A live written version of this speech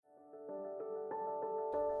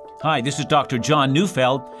Hi, this is Dr. John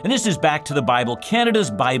Neufeld, and this is Back to the Bible,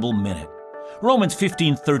 Canada's Bible Minute. Romans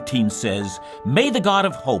 15:13 says, "May the God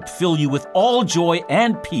of hope fill you with all joy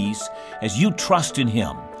and peace as you trust in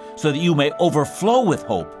Him, so that you may overflow with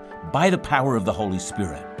hope by the power of the Holy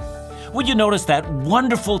Spirit." Would you notice that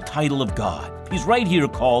wonderful title of God? He's right here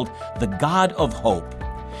called the God of hope.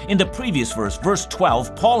 In the previous verse, verse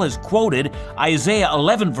 12, Paul has quoted Isaiah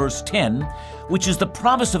 11, verse 10, which is the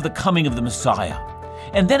promise of the coming of the Messiah.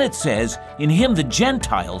 And then it says, "In Him the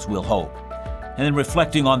Gentiles will hope." And then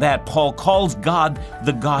reflecting on that, Paul calls God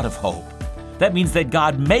the God of hope. That means that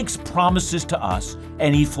God makes promises to us,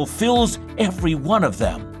 and He fulfills every one of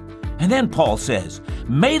them. And then Paul says,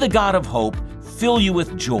 "May the God of hope fill you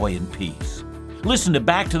with joy and peace." Listen to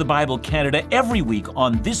Back to the Bible Canada every week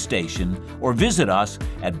on this station, or visit us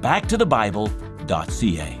at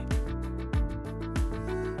backtothebible.ca.